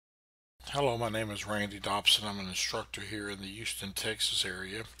Hello, my name is Randy Dobson. I'm an instructor here in the Houston, Texas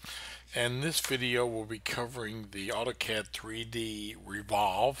area. And this video will be covering the AutoCAD 3D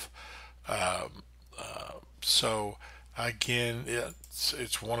Revolve. Um, so again,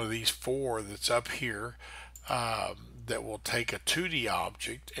 it's one of these four that's up here that will take a 2D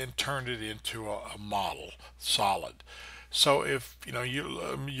object and turn it into a model, solid. So if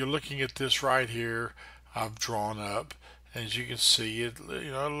you're looking at this right here, I've drawn up. As you can see, it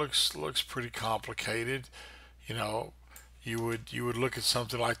looks pretty complicated. You know, you would look at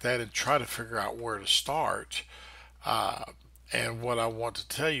something like that and try to figure out where to start. Uh, and what I want to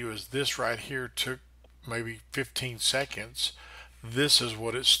tell you is this right here took maybe 15 seconds. This is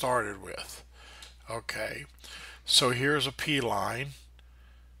what it started with. Okay, so here's a P line.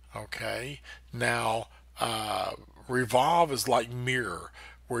 Okay, now revolve is like mirror,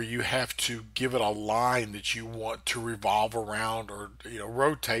 where you have to give it a line that you want to revolve around or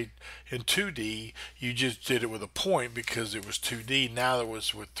rotate. In 2D, you just did it with a point because it was 2D. Now that it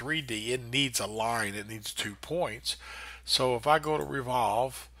was with 3D, it needs a line. It needs 2 points. So if I go to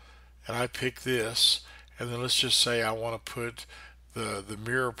revolve and I pick this, and then let's just say I want to put the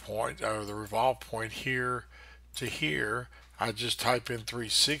mirror point or the revolve point here to here, I just type in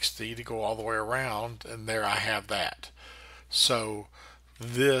 360 to go all the way around, and there I have that. So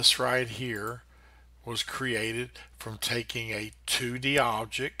this right here was created from taking a 2D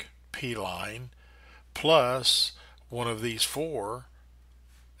object, P line, plus one of these four,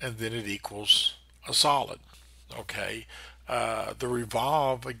 and then it equals a solid. Okay, the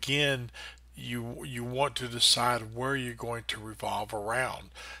revolve again. You want to decide where you're going to revolve around.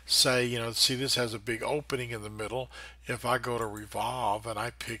 Say, see, this has a big opening in the middle. If I go to revolve and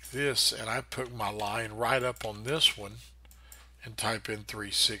I pick this and I put my line right up on this one and type in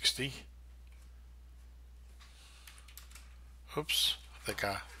 360. Oops, I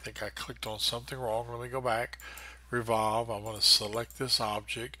think I clicked on something wrong. Let me go back. Revolve. I'm going to select this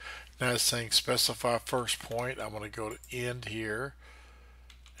object. Now it's saying specify first point. I'm going to go to end here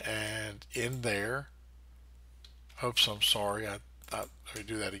and end there. Oops, I'm sorry. Let me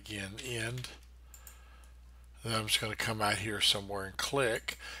do that again. End. Then I'm just going to come out here somewhere and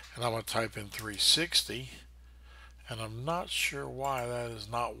click, and I'm going to type in 360. And I'm not sure why that is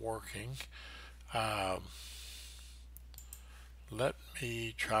not working. Let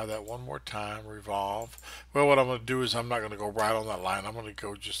me try that one more time. Revolve. Well, what I'm going to do is I'm not going to go right on that line. I'm going to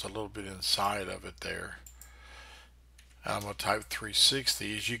go just a little bit inside of it there. And I'm going to type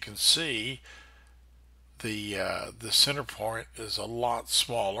 360. As you can see, the center point is a lot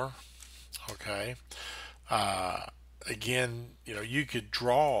smaller. Okay. Again, you could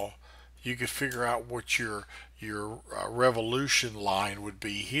draw. You could figure out what your revolution line would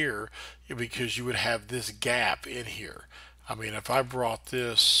be here, because you would have this gap in here. I mean, if I brought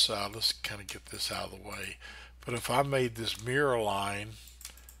this, let's kind of get this out of the way, but if I made this mirror line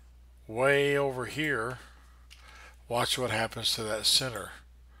way over here, watch what happens to that center.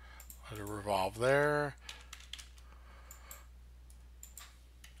 I'll revolve there.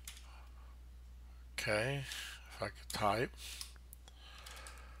 Okay, if I could type.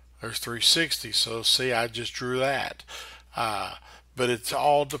 There's 360. So see, I just drew that. But it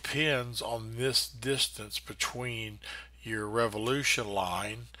all depends on this distance between your revolution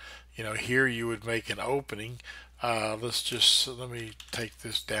line. Here you would make an opening. Let me take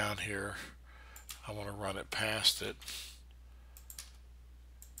this down here. I want to run it past it.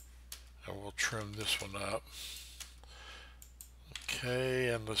 And we'll trim this one up. Okay,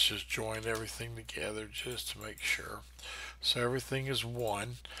 and let's just join everything together just to make sure. So everything is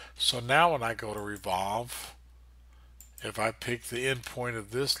one. So now when I go to revolve, if I pick the end point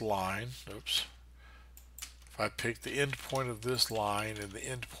of this line, oops, if I pick the end point of this line and the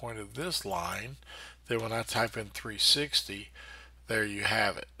end point of this line, then when I type in 360, there you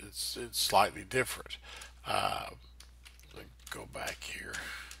have it. It's slightly different. Let me go back here.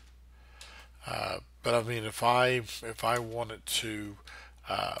 But I mean, if I wanted to,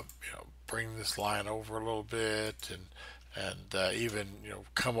 bring this line over a little bit and even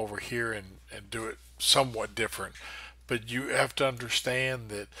come over here and do it somewhat different. But you have to understand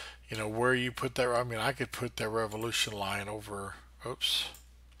that where you put that. I mean, I could put that revolution line over. Oops,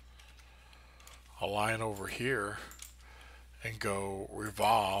 a line over here and go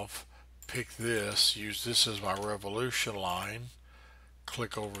revolve. Pick this. Use this as my revolution line.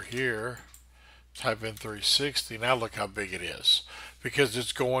 Click over here. Type in 360. Now look how big it is, because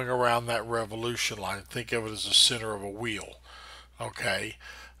it's going around that revolution line. Think of it as the center of a wheel. Okay,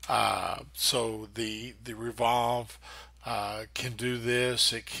 so the revolve can do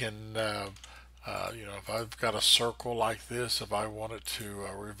this. It can If I've got a circle like this, if I wanted to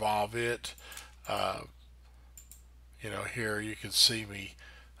revolve it, uh, here you can see me.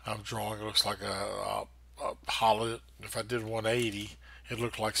 I'm drawing. It looks like a hollow. If I did 180, it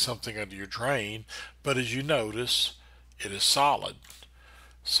looked like something under your drain. But as you notice, it is solid.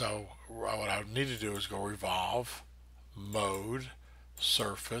 So what I would need to do is go revolve, mode,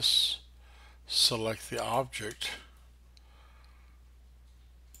 surface, select the object.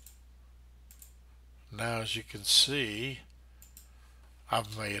 Now as you can see,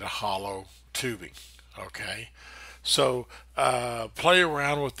 I've made a hollow tubing. Okay, so play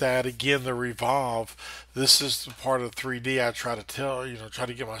around with that. Again, the revolve, this is the part of 3D I try to try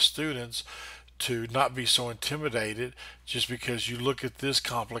to get my students to not be so intimidated just because you look at this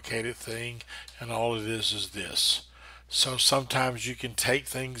complicated thing and all it is this. So sometimes you can take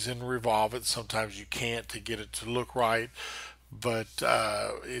things and revolve it, sometimes you can't to get it to look right. But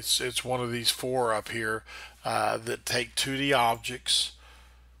it's one of these four up here that take 2D objects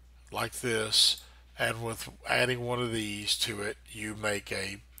like this, and with adding one of these to it, you make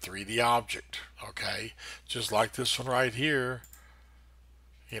a 3D object. Okay, just like this one right here.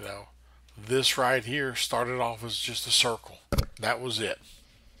 This right here started off as just a circle. That was it.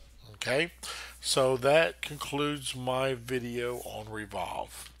 Okay, so that concludes my video on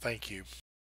Revolve. Thank you.